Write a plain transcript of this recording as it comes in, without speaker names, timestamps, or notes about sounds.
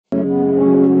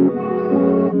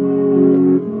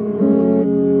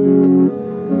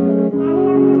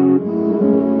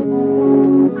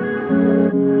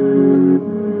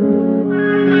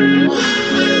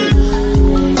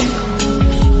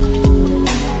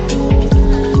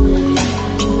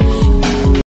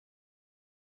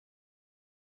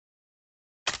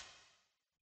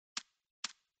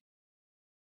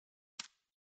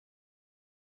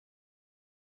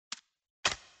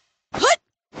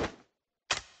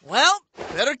Well,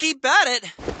 better keep at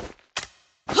it.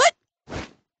 Hut!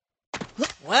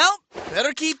 Well,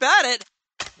 better keep at it.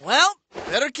 Well,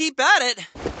 better keep at it.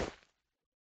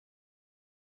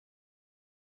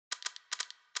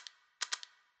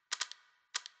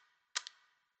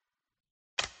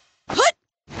 Hut!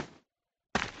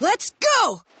 Let's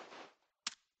go!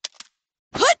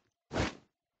 Hut!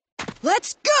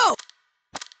 Let's go!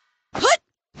 Hut!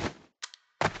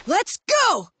 Let's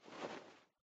go!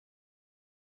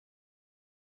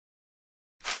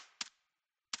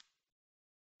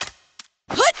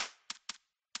 Hut!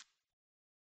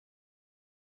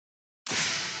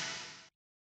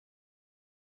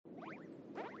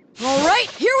 All right,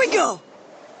 here we go!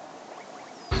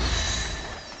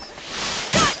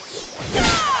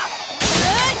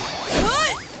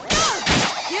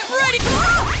 Get ready!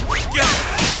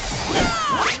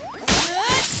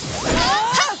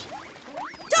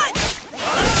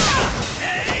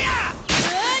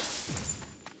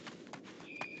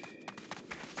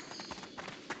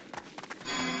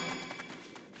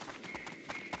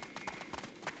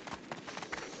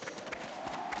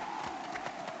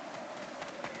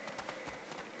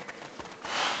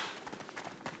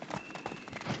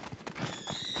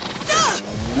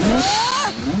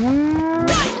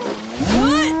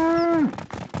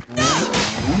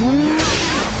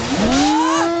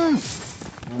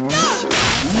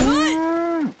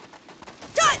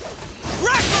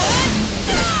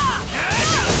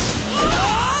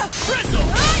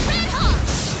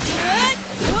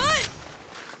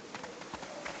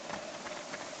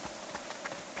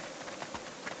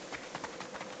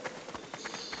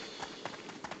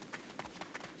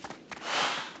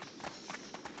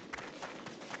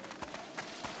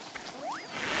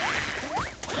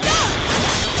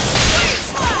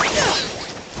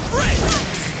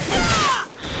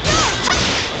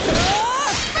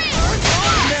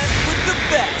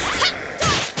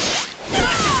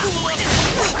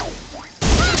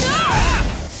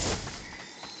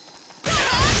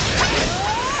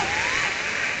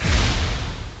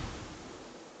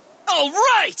 All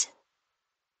right!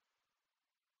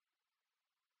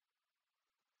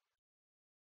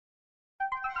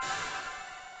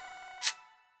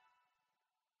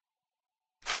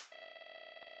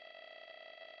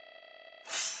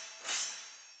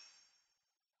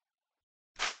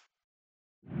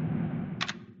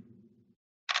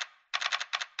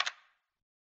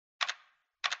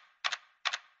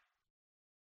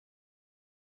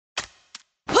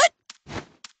 Hut!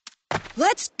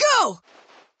 Let's go!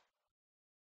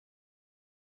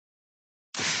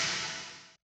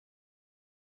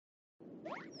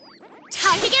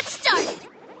 Time to get started!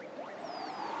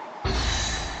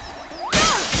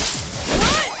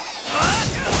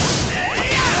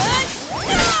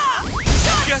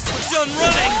 Guess we're done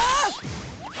running!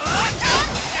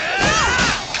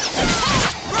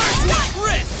 First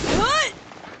grip!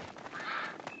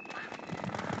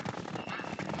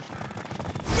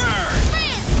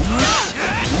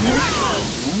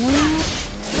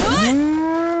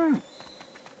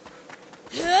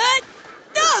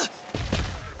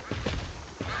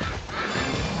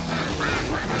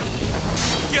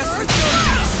 Guess we're done!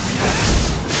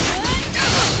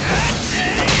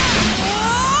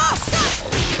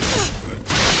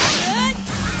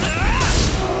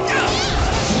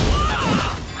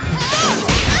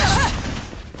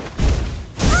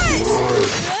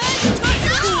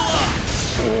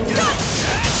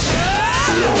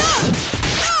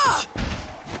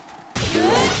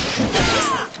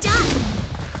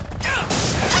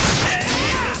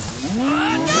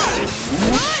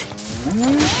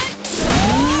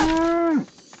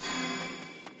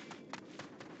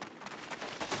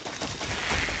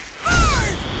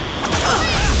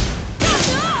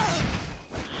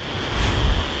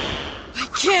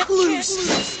 Can't lose!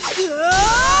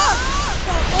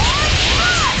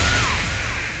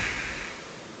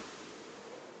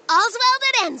 All's well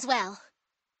that ends well.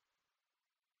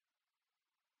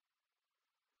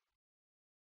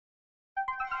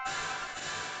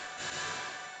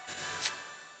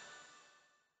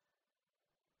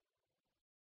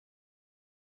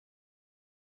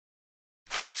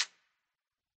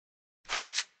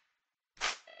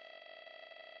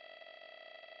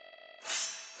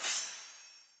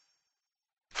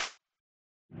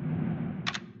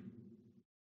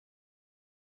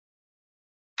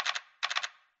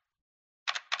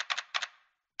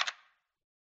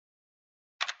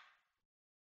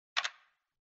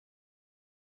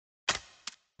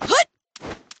 Hut!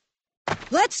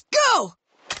 Let's go!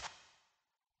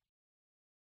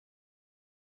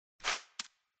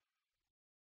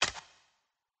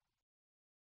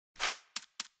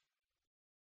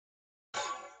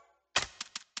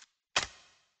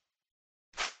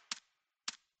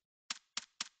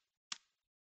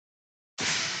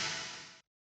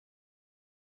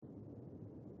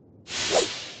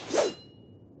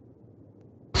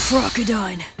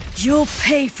 Crocodile, you'll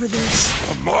pay for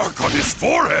this. A mark on his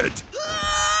forehead!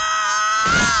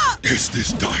 Is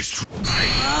this dice true?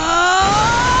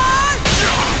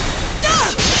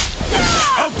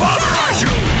 I'll pulverize you!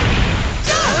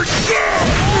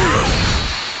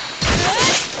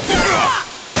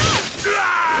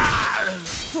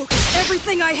 Focus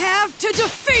everything I have to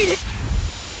defeat it!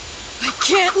 I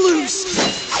can't lose!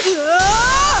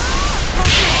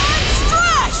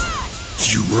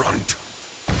 Strash! You runt!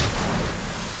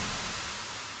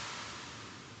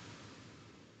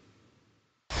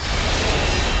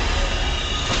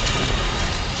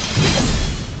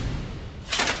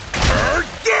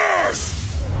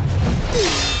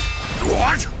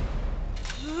 What?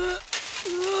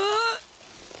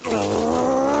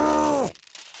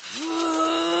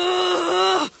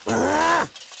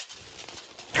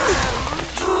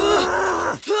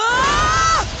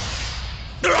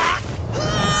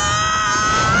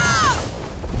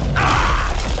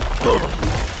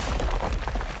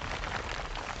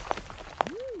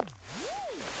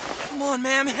 Come on,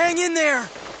 ma'am, hang in there!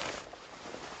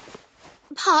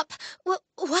 Pop, what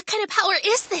kind of power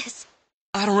is this?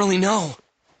 I don't really know.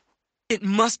 It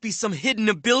must be some hidden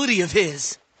ability of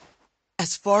his.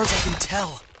 As far as I can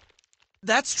tell,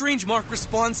 that strange mark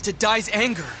responds to Dai's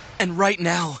anger. And right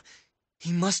now,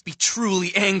 he must be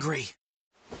truly angry.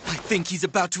 I think he's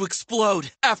about to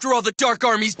explode after all the Dark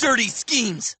Army's dirty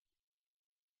schemes.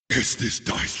 Is this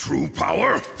Dai's true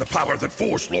power? The power that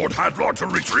forced Lord Hadlor to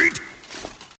retreat?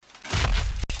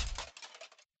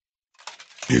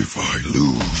 If I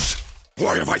lose,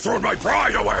 why have I thrown my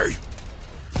pride away?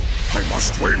 I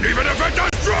must win even if it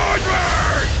destroys me!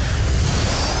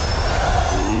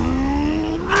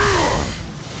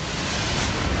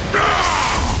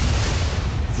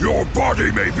 Your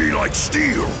body may be like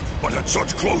steel, but at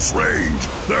such close range,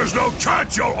 there's no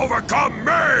chance you'll overcome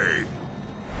me!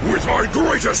 With my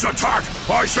greatest attack,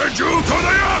 I send you to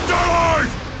the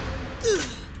afterlife!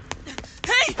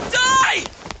 Hey, Dai!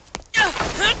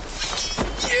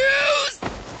 Use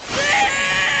this!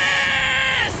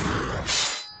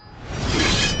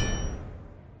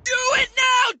 Do it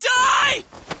now, Dai!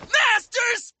 Master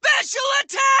Special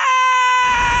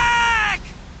Attack!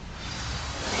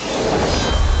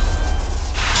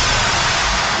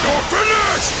 You're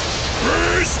finished!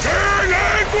 Beast King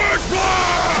Anguish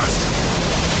Blast!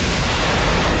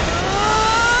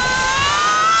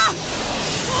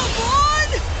 Come on!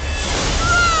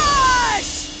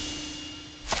 Rush!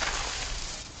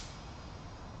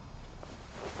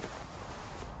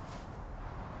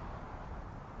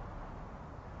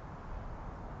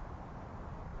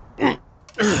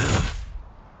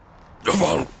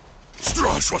 Well,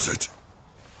 strash was it?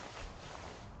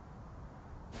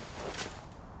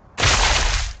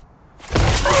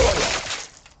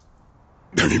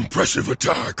 An impressive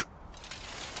attack.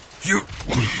 You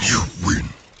win.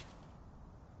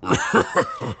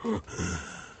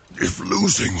 If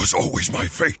losing was always my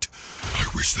fate, I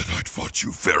wish that I'd fought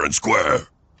you fair and square.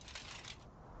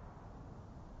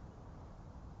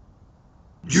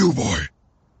 You, boy.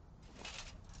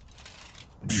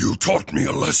 You taught me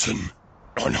a lesson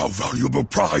on how valuable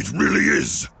pride really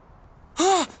is.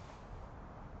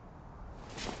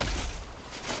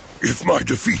 If my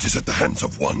defeat is at the hands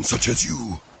of one such as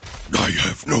you, I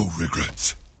have no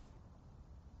regrets.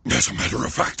 As a matter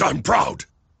of fact, I'm proud.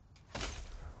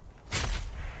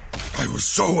 I was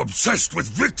so obsessed with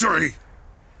victory.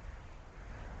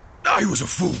 I was a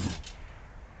fool.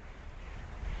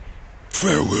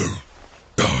 Farewell,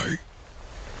 Dai.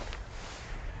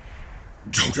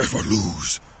 Don't ever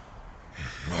lose.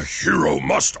 A hero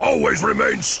must always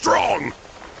remain strong.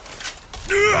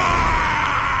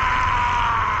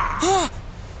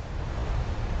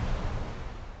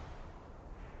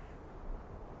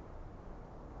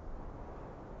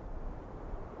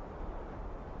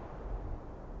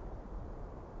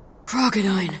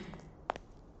 Crocodile.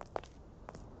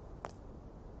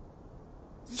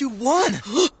 You won!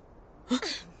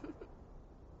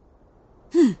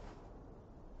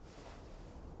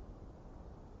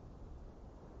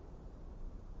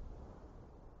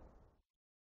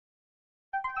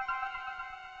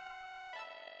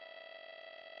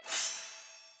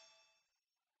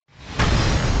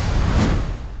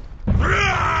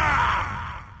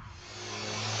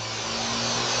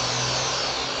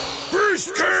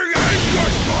 Beast King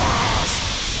Anguish Blast!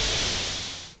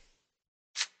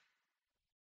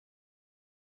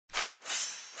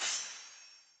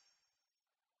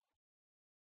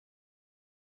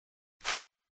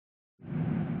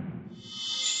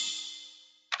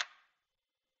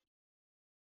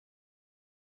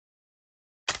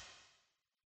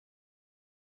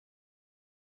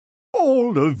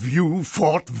 All of you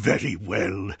fought very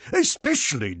well,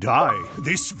 especially Dai.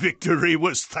 This victory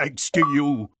was thanks to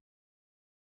you.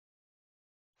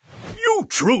 You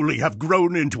truly have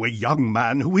grown into a young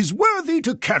man who is worthy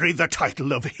to carry the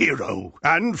title of hero.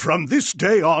 And from this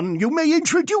day on, you may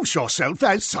introduce yourself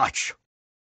as such.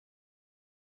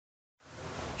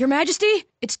 Your Majesty,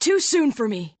 it's too soon for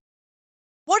me.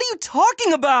 What are you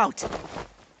talking about?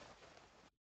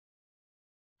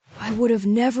 I would have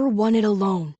never won it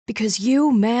alone, because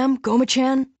you, ma'am,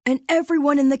 Goma-chan, and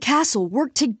everyone in the castle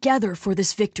worked together for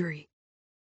this victory.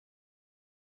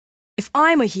 If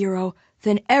I'm a hero,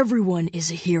 then everyone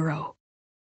is a hero.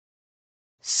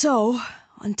 So,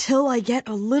 until I get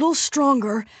a little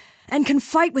stronger and can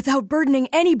fight without burdening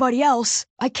anybody else,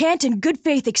 I can't in good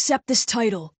faith accept this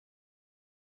title.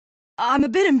 I'm a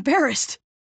bit embarrassed.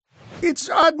 It's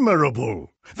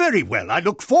admirable. Very well, I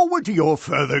look forward to your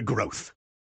further growth.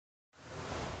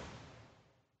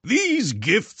 These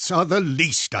gifts are the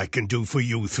least I can do for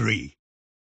you three.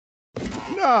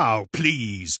 Now,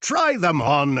 please, try them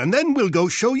on, and then we'll go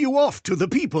show you off to the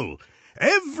people.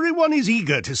 Everyone is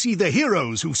eager to see the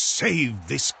heroes who saved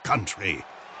this country.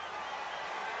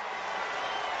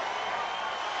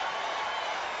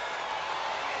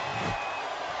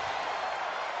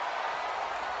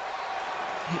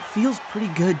 It feels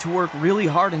pretty good to work really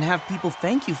hard and have people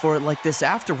thank you for it like this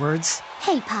afterwards.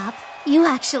 Hey, Pop. You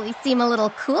actually seem a little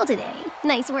cool today.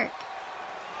 Nice work.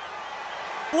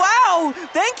 Wow!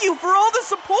 Thank you for all the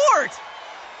support!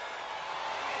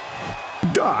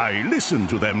 Dai, listen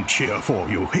to them cheer for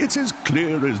you. It's as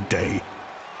clear as day.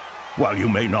 While you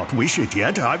may not wish it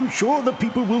yet, I'm sure the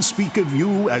people will speak of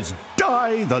you as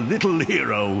Dai the little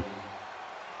hero.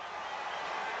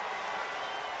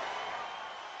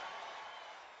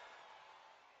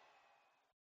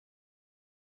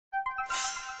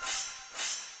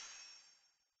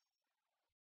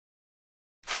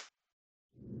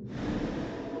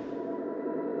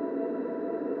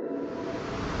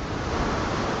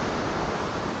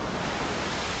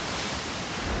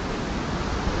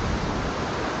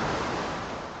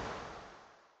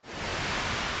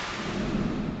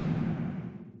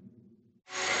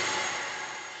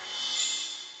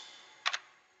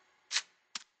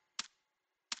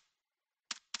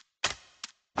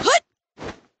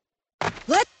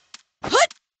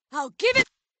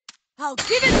 I'll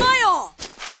give it my all!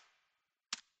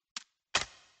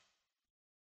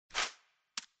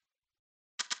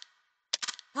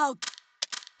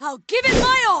 I'll give it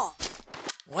my all!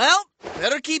 Well,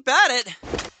 better keep at it.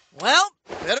 Well,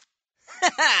 better...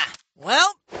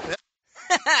 well,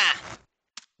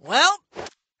 well,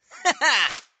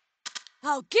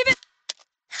 I'll give it...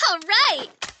 All right!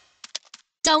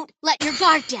 Don't let your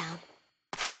guard down.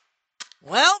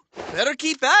 well, better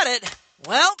keep at it.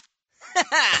 Well,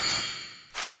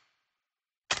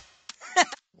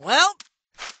 well,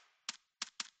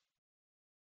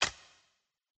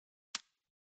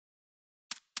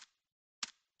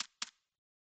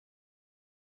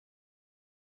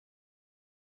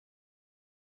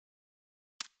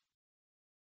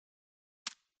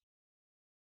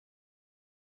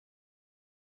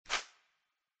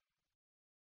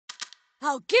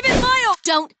 I'll give it my all!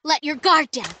 Don't let your guard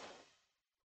down.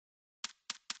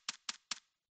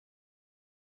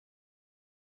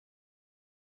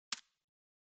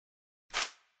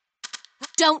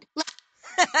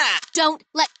 Don't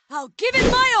let... I'll give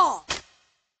it my all!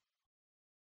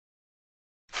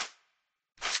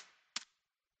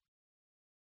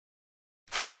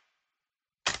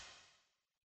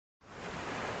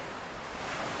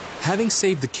 Having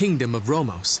saved the kingdom of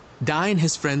Romos, Dai and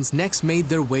his friends next made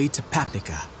their way to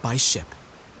Papnica by ship.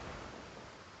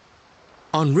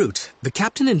 En route, the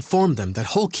captain informed them that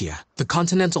Holkia, the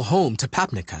continental home to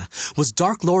Papnica, was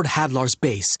Dark Lord Hadlar's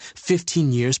base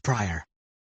 15 years prior.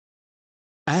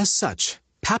 As such,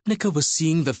 Papnica was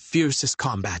seeing the fiercest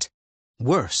combat.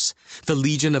 Worse, the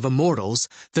Legion of Immortals,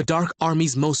 the Dark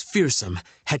Army's most fearsome,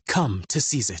 had come to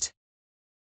seize it.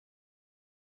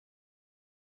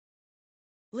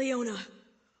 Leona,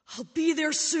 I'll be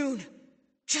there soon.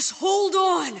 Just hold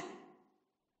on!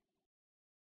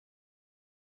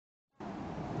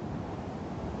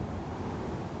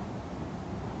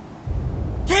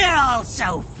 They're all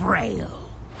so frail.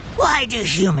 Why do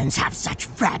humans have such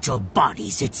fragile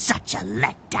bodies? It's such a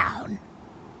letdown.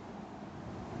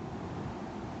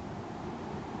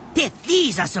 If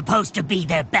these are supposed to be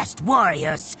their best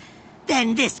warriors,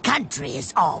 then this country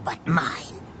is all but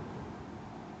mine.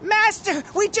 Master,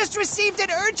 we just received an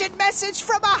urgent message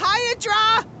from a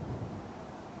Hydra!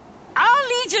 Our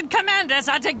Legion commanders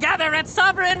are together at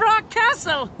Sovereign Rock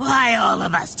Castle! Why all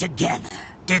of us together?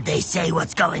 Did they say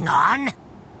what's going on?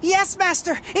 Yes,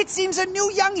 Master. It seems a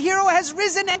new young hero has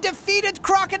risen and defeated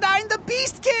Crocodile the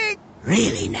Beast King.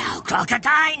 Really now,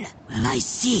 Crocodile? Well, I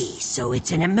see, so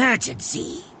it's an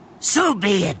emergency. So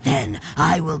be it then.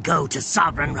 I will go to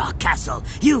Sovereign Rock Castle.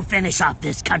 You finish off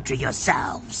this country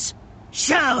yourselves.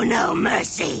 Show no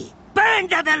mercy. Burn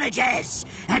the villages,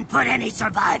 and put any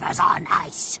survivors on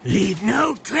ice. Leave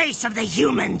no trace of the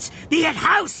humans, be it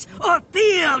house or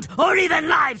field or even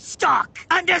livestock.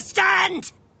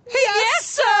 Understand? Yes,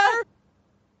 sir!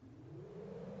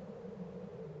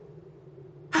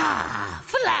 Ah,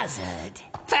 Flazzard.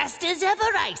 Fast as ever,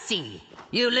 I see.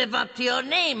 You live up to your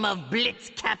name of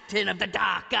Blitz Captain of the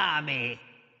Dark Army.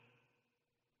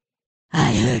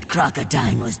 I heard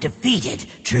Crocodile was defeated.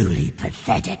 Truly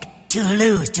pathetic. To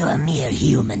lose to a mere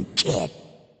human kid.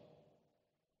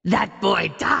 That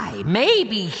boy Dai may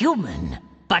be human,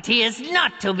 but he is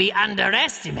not to be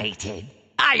underestimated.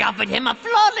 I offered him a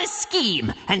flawless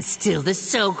scheme, and still the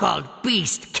so-called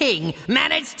Beast King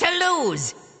managed to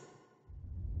lose.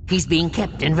 He's being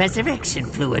kept in resurrection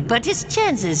fluid, but his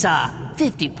chances are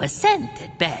 50%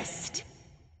 at best.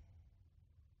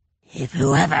 If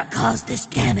whoever caused this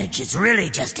damage is really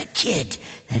just a kid,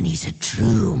 then he's a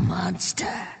true monster.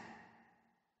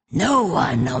 No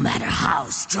one, no matter how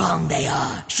strong they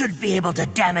are, should be able to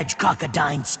damage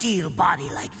Crocodile's steel body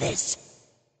like this.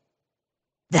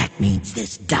 That means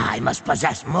this Dai must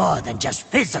possess more than just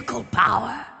physical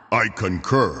power. I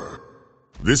concur.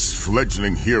 This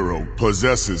fledgling hero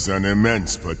possesses an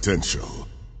immense potential.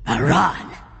 Aran,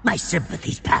 my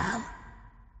sympathies, pal.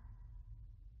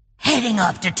 Heading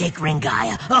off to take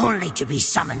Ringaya, only to be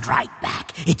summoned right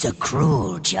back. It's a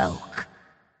cruel joke.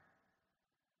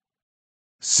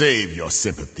 Save your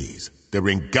sympathies. The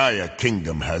Ringaya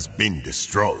kingdom has been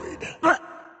destroyed. What?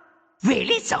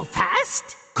 Really so fast?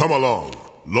 Come along.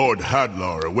 Lord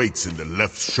Hadlar awaits in the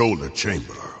left shoulder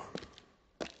chamber.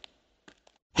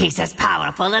 He's as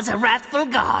powerful as a wrathful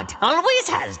god, always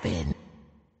has been.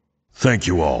 Thank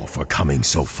you all for coming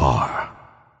so far.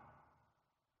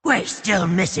 We're still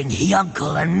missing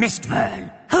Hyuncle and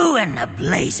Mistburn. Who in the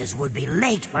blazes would be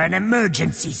late for an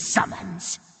emergency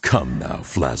summons? Come now,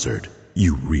 Flazzard.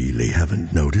 You really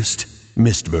haven't noticed?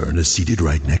 Mistburn is seated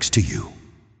right next to you.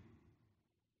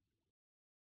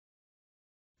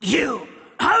 You?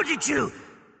 How did you?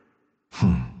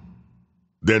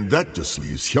 Then that just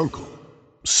leaves Hyuncle.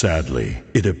 Sadly,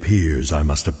 it appears I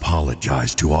must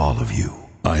apologize to all of you.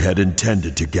 I had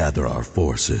intended to gather our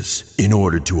forces in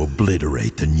order to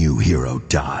obliterate the new hero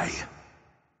Dai.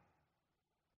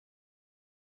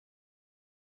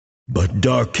 But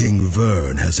Dark King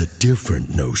Vern has a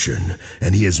different notion,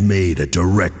 and he has made a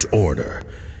direct order.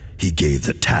 He gave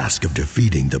the task of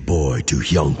defeating the boy to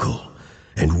Hyuncle,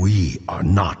 and we are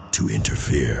not to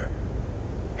interfere.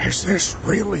 Is this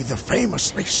really the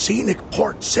famously scenic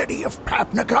port city of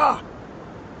Papnaga?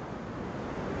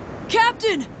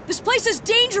 Captain! This place is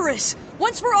dangerous!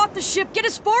 Once we're off the ship, get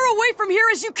as far away from here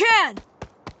as you can!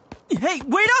 Hey,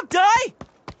 wait up, Dai!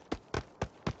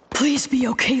 Please be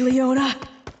okay, Leona.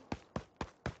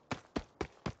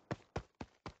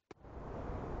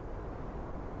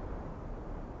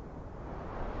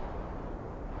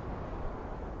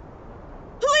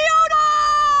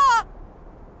 Leona!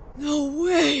 No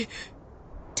way!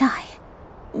 Dai.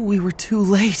 We were too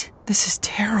late. This is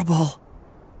terrible.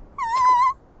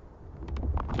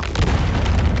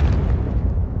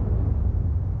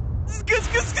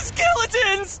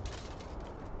 Skeletons!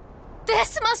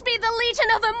 This must be the Legion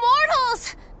of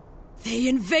Immortals! They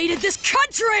invaded this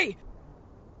country!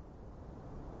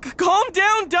 Calm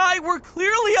down, Dai. We're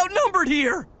clearly outnumbered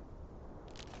here.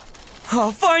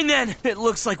 Oh, fine then. It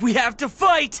looks like we have to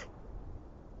fight.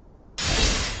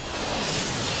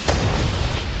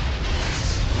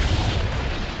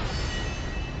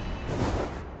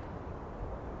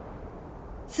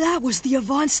 That was the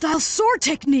Avant-style sword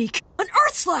technique! An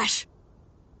Earth Slash!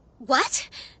 What?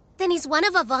 Then he's one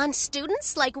of Avon's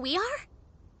students like we are?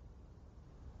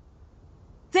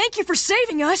 Thank you for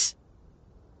saving us!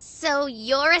 So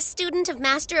you're a student of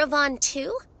Master Avon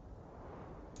too?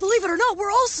 Believe it or not, we're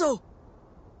also...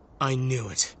 I knew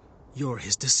it. You're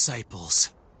his disciples.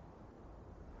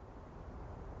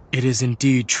 It is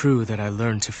indeed true that I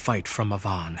learned to fight from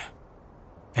Avon.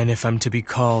 And if I'm to be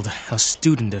called a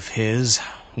student of his,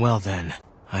 well then,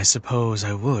 I suppose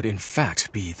I would in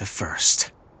fact be the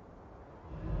first.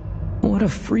 What a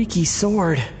freaky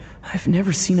sword. I've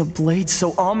never seen a blade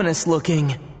so ominous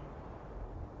looking.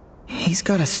 He's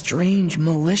got a strange,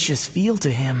 malicious feel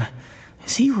to him.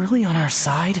 Is he really on our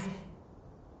side?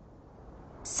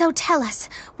 So tell us,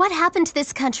 what happened to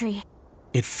this country?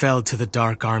 It fell to the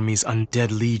Dark Army's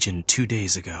undead legion 2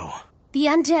 days ago. The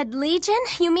Undead Legion?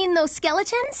 You mean those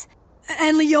skeletons?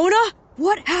 And Leona?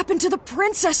 What happened to the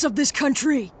princess of this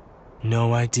country?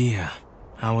 No idea.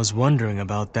 I was wondering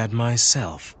about that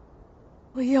myself.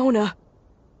 Leona.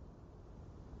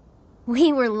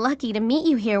 We were lucky to meet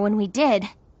you here when we did.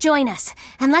 Join us,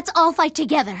 and let's all fight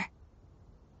together.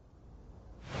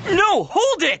 No,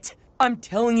 hold it! I'm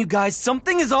telling you guys,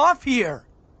 something is off here!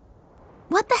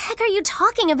 What the heck are you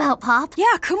talking about, Pop?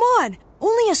 Yeah, come on.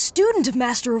 Only a student of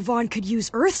Master Avon could use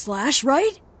Earth Slash,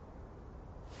 right?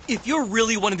 If you're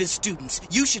really one of his students,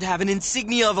 you should have an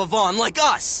insignia of Avon like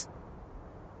us!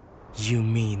 You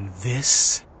mean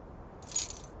this?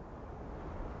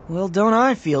 Well, don't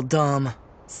I feel dumb?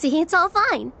 See, it's all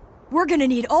fine. We're gonna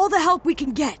need all the help we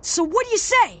can get, so what do you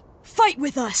say? Fight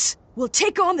with us! We'll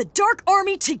take on the Dark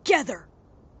Army together!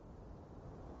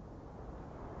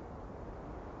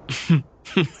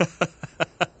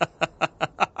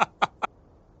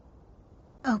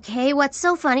 Okay, what's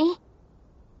so funny?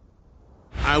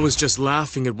 I was just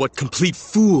laughing at what complete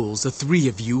fools the three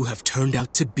of you have turned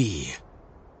out to be.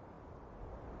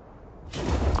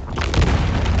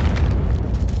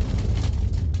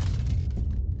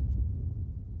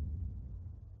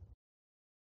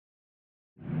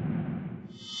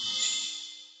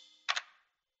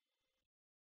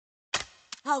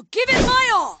 I'll give it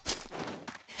my all!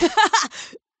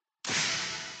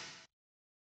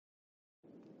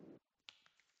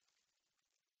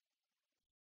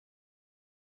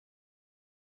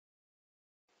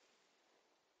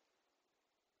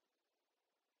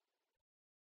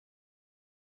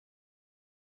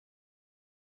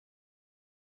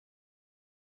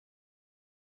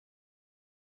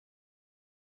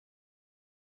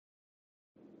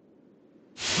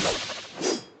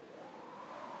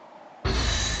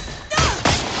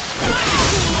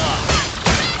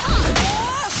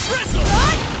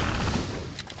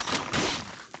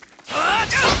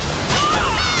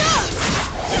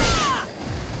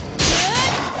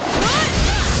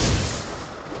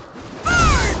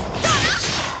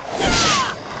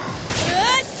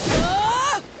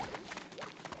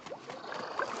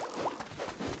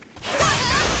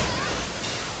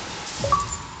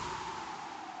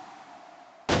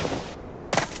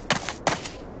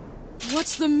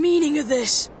 What's the meaning of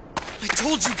this? I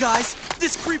told you guys,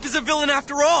 this creep is a villain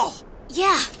after all!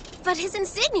 Yeah, but his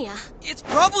insignia. It's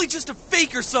probably just a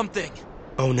fake or something!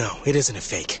 Oh no, it isn't a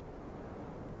fake.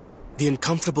 The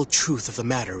uncomfortable truth of the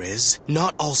matter is,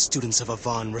 not all students of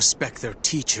Avon respect their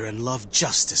teacher and love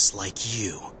justice like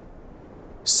you.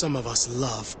 Some of us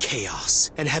love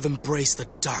chaos and have embraced the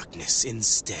darkness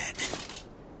instead.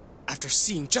 After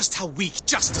seeing just how weak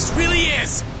justice really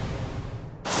is!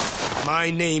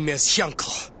 My name is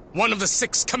Hyunkel, one of the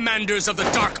 6 commanders of the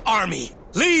Dark Army,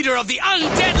 leader of the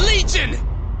Undead Legion!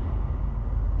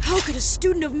 How could a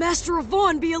student of Master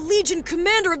Avon be a Legion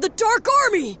commander of the Dark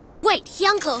Army? Wait,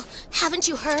 Hyunkel, haven't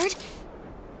you heard?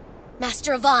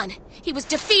 Master Avon, he was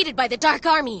defeated by the Dark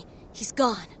Army. He's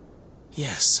gone.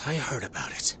 Yes, I heard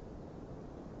about it.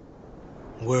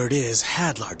 Word is,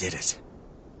 Hadlar did it.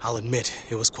 I'll admit,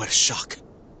 it was quite a shock.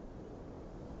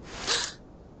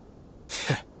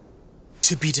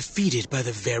 To be defeated by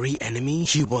the very enemy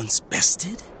he once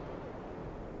bested?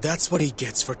 That's what he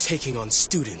gets for taking on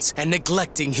students and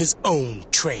neglecting his own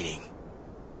training.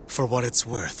 For what it's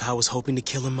worth, I was hoping to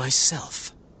kill him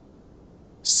myself.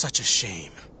 Such a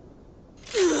shame.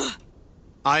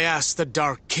 I asked the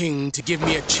Dark King to give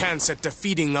me a chance at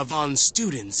defeating Avon's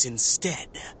students instead.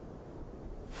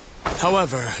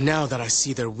 However, now that I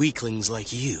see they're weaklings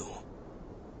like you,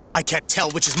 I can't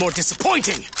tell which is more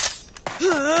disappointing!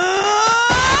 Don't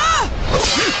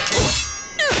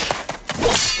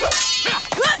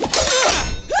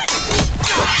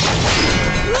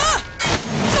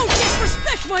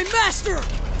disrespect my master!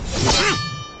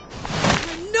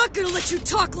 I'm not gonna let you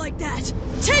talk like that!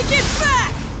 Take it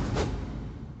back!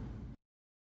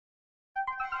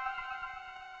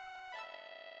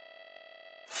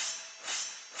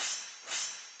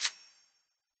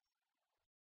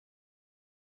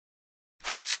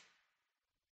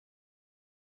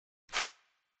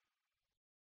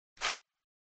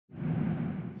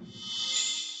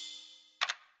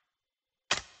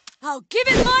 I'll give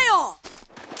it my all!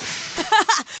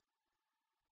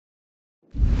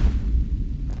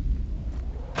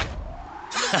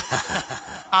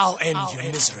 I'll end your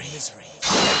misery.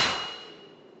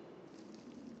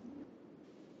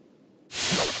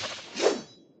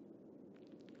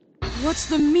 What's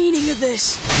the meaning of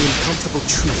this? The uncomfortable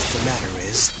truth of the matter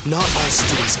is, not all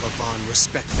students of Avon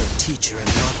respect their teacher and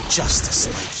love justice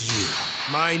like you.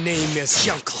 My name is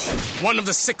Yunkel, one of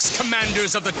the 6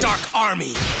 commanders of the Dark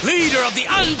Army, leader of the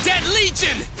Undead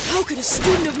Legion! How could a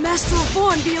student of Master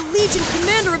Avon be a Legion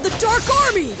commander of the Dark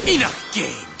Army? Enough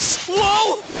games!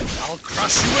 Whoa! I'll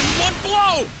crush you in one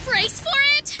blow! Brace for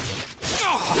it!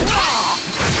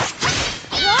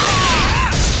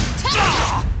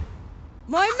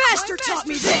 My master taught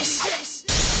me this!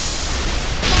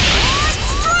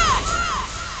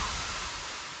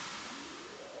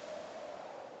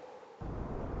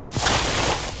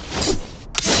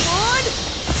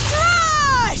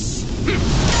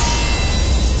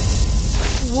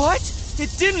 What?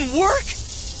 It didn't work?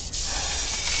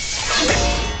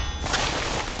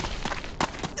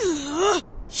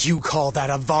 You call that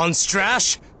a Von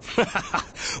Strash?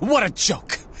 What a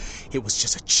joke! It was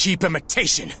just a cheap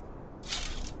imitation.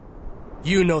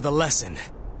 You know the lesson.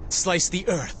 Slice the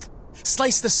earth,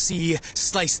 slice the sea,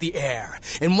 slice the air.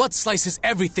 And what slices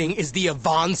everything is the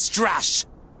Avon Strash.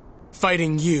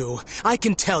 Fighting you, I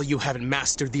can tell you haven't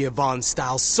mastered the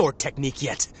Avon-style sword technique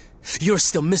yet. You're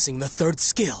still missing the 3rd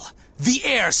skill, the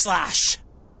air slash.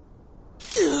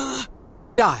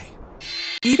 Die.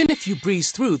 Even if you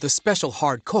breeze through the special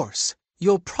hard course,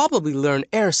 you'll probably learn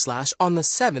air slash on the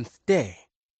 7th day.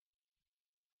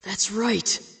 That's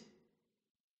right.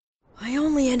 I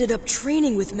only ended up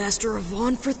training with Master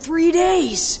Avon for 3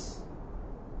 days.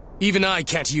 Even I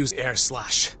can't use air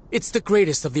slash. It's the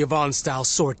greatest of the Avon-style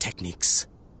sword techniques.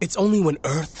 It's only when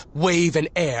earth, wave, and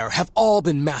air have all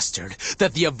been mastered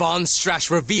that the Avon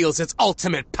Strash reveals its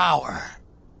ultimate power.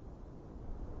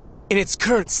 In its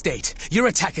current state, your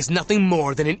attack is nothing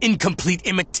more than an incomplete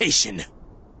imitation.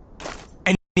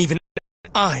 And even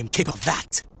I'm capable of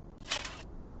that.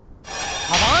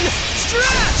 Avon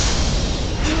Strash!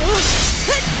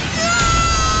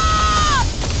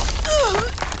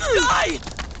 Die!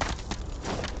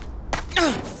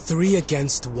 3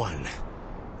 against 1.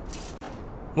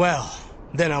 Well,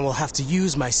 then I will have to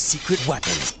use my secret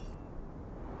weapon.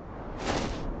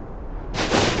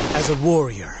 As a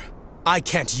warrior, I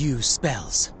can't use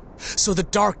spells. So the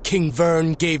Dark King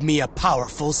Vern gave me a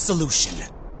powerful solution.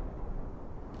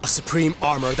 A supreme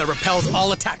armor that repels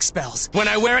all attack spells. When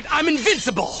I wear it, I'm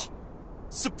invincible!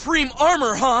 Supreme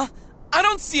armor, huh? I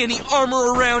don't see any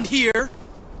armor around here.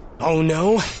 Oh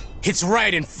no? It's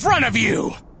right in front of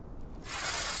you!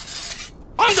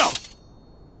 Ondo!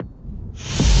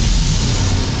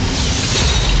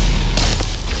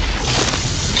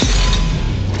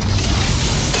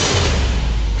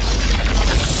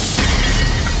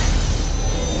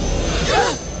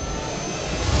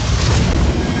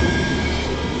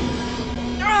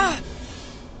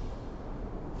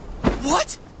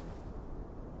 What?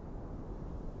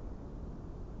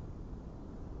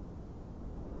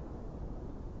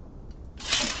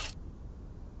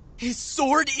 His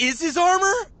sword is his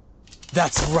armor?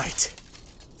 That's right.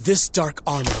 This dark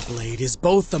armor blade is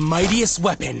both the mightiest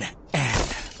weapon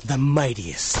and the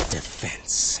mightiest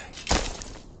defense.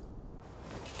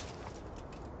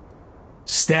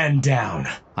 Stand down.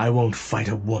 I won't fight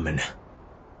a woman.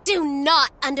 Do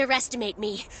not underestimate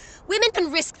me. Women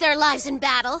can risk their lives in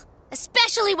battle,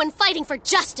 especially when fighting for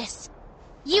justice.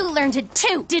 You learned it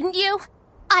too, didn't you?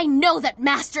 I know that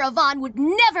Master Avon would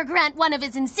never grant one of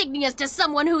his insignias to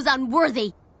someone who's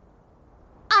unworthy.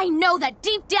 I know that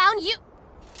deep down you...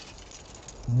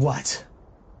 What?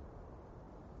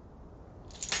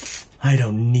 I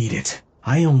don't need it.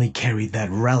 I only carried that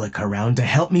relic around to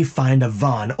help me find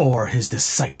Avon or his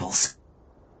disciples.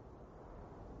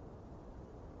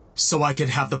 So I could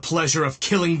have the pleasure of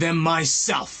killing them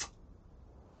myself.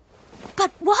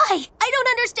 But why? I don't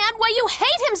understand why you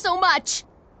hate him so much!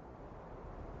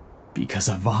 Because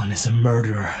Avon is a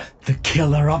murderer, the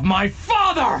killer of my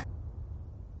father!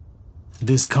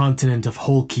 This continent of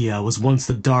Holkia was once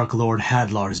the Dark Lord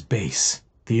Hadlar's base.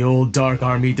 The old Dark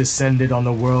Army descended on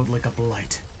the world like a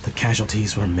blight. The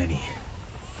casualties were many.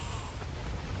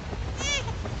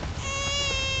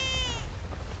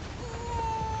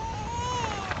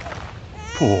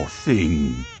 Poor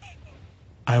thing.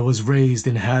 I was raised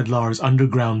in Hadlar's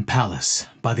underground palace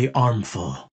by the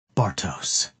armful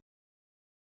Bartos.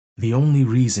 The only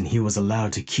reason he was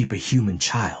allowed to keep a human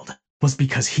child was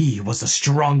because he was the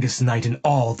strongest knight in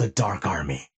all the Dark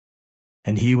Army.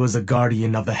 And he was a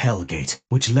guardian of the Hellgate,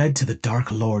 which led to the Dark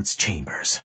Lord's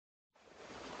chambers.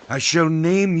 I shall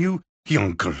name you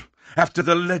Yunkel, after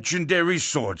the legendary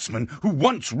swordsman who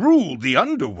once ruled the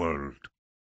underworld.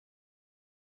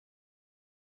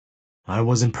 I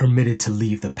wasn't permitted to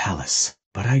leave the palace,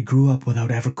 but I grew up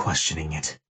without ever questioning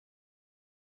it.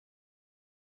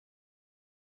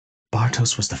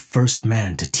 Bartos was the first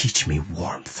man to teach me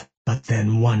warmth. But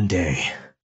then one day,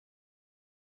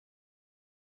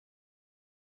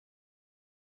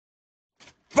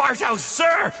 Bartos,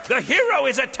 sir! The hero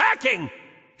is attacking!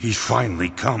 He's finally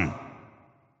come.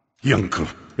 Yunkel,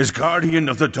 as guardian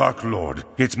of the Dark Lord,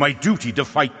 it's my duty to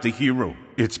fight the hero.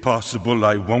 It's possible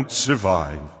I won't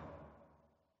survive.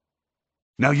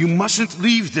 Now you mustn't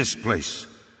leave this place.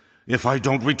 If I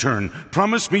don't return,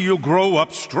 promise me you'll grow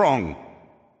up strong.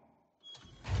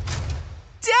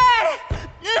 Dad!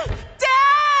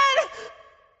 Dad!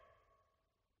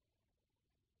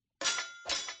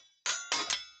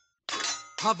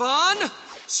 Havan,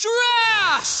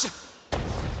 strash!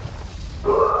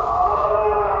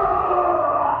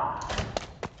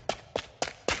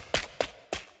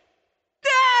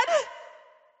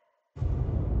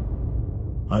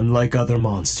 Unlike other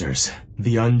monsters,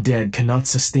 the undead cannot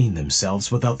sustain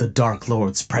themselves without the Dark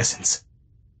Lord's presence.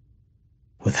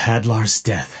 With Hadlar's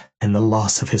death and the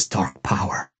loss of his dark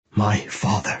power, my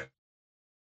father...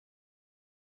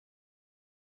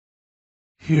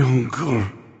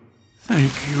 Yunkel,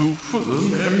 thank you for the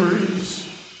memories.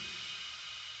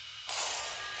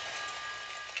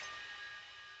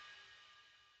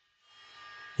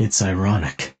 It's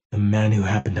ironic. The man who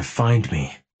happened to find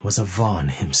me was Avon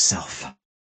himself.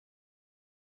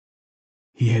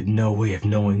 He had no way of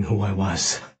knowing who I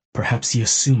was. Perhaps he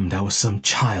assumed I was some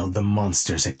child the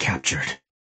monsters had captured.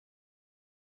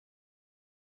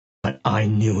 But I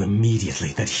knew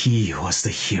immediately that he was the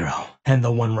hero, and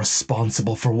the one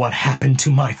responsible for what happened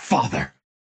to my father.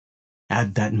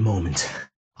 At that moment,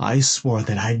 I swore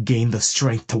that I'd gain the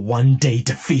strength to one day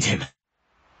defeat him.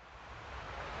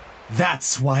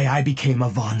 That's why I became a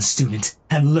Vaughn student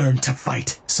and learned to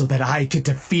fight, so that I could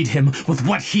defeat him with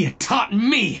what he had taught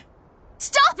me!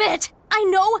 Stop it! I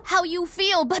know how you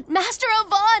feel, but Master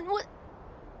Avon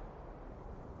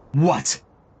What?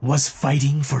 Was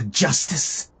fighting for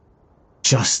justice?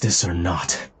 Justice or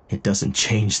not, it doesn't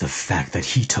change the fact that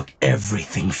he took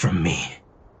everything from me.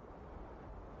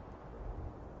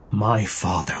 My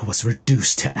father was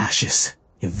reduced to ashes.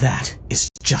 If that is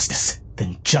justice,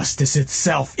 then justice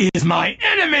itself is my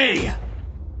enemy!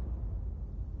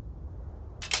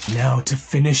 Now to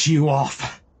finish you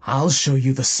off, I'll show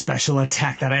you the special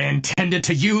attack that I intended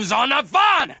to use on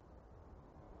Avon!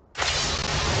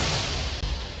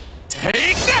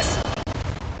 Take this!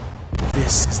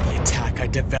 This is the attack I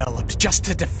developed just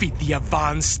to defeat the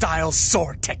Avon-style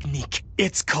sword technique.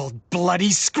 It's called Bloody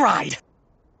Scride.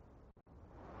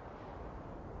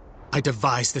 I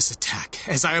devised this attack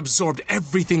as I absorbed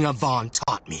everything Avon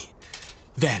taught me.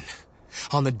 Then,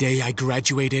 on the day I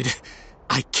graduated,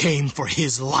 I came for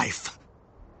his life.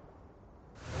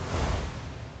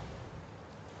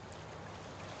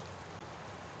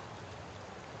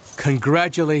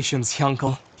 Congratulations,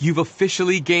 Hyunkel. You've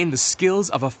officially gained the skills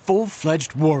of a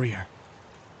full-fledged warrior.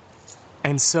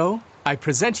 And so, I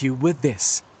present you with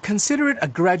this. Consider it a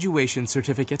graduation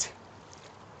certificate.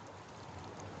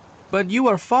 But you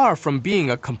are far from being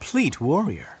a complete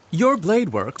warrior. Your blade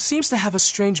work seems to have a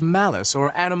strange malice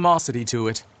or animosity to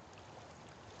it.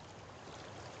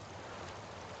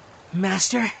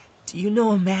 Master, do you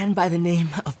know a man by the name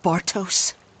of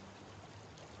Bartos?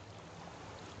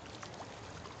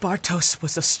 Bartos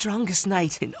was the strongest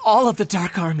knight in all of the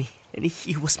Dark Army, and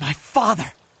he was my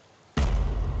father.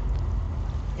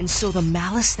 And so the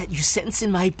malice that you sense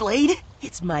in my blade,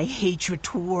 it's my hatred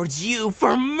towards you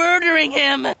for murdering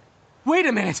him! Wait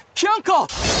a minute!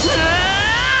 Hyunkel!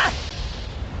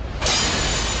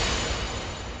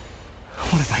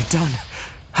 What have I done?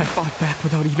 I fought back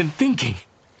without even thinking.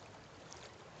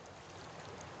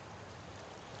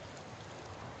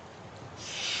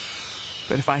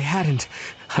 But if I hadn't,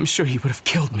 I'm sure he would have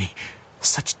killed me.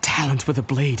 Such talent with a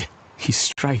blade. He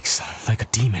strikes like a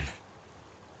demon.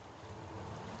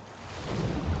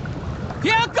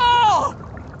 Hyunkel!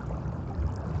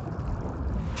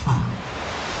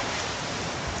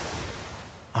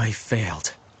 I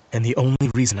failed, and the only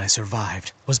reason I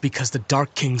survived was because the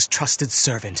Dark King's trusted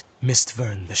servant,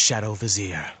 Mistvern the Shadow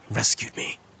Vizier, rescued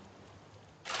me.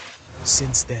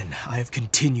 Since then, I have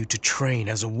continued to train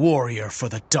as a warrior for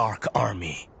the Dark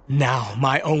Army. Now,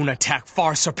 my own attack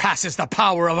far surpasses the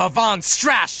power of Avon's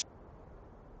strash!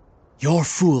 Your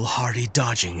foolhardy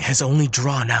dodging has only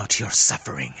drawn out your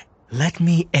suffering. Let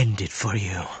me end it for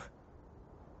you.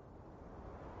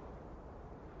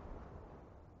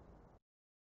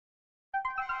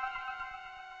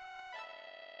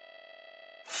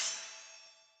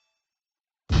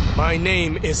 My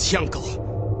name is Hyunkel,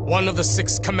 one of the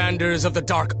 6 commanders of the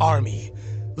Dark Army,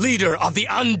 leader of the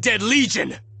Undead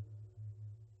Legion!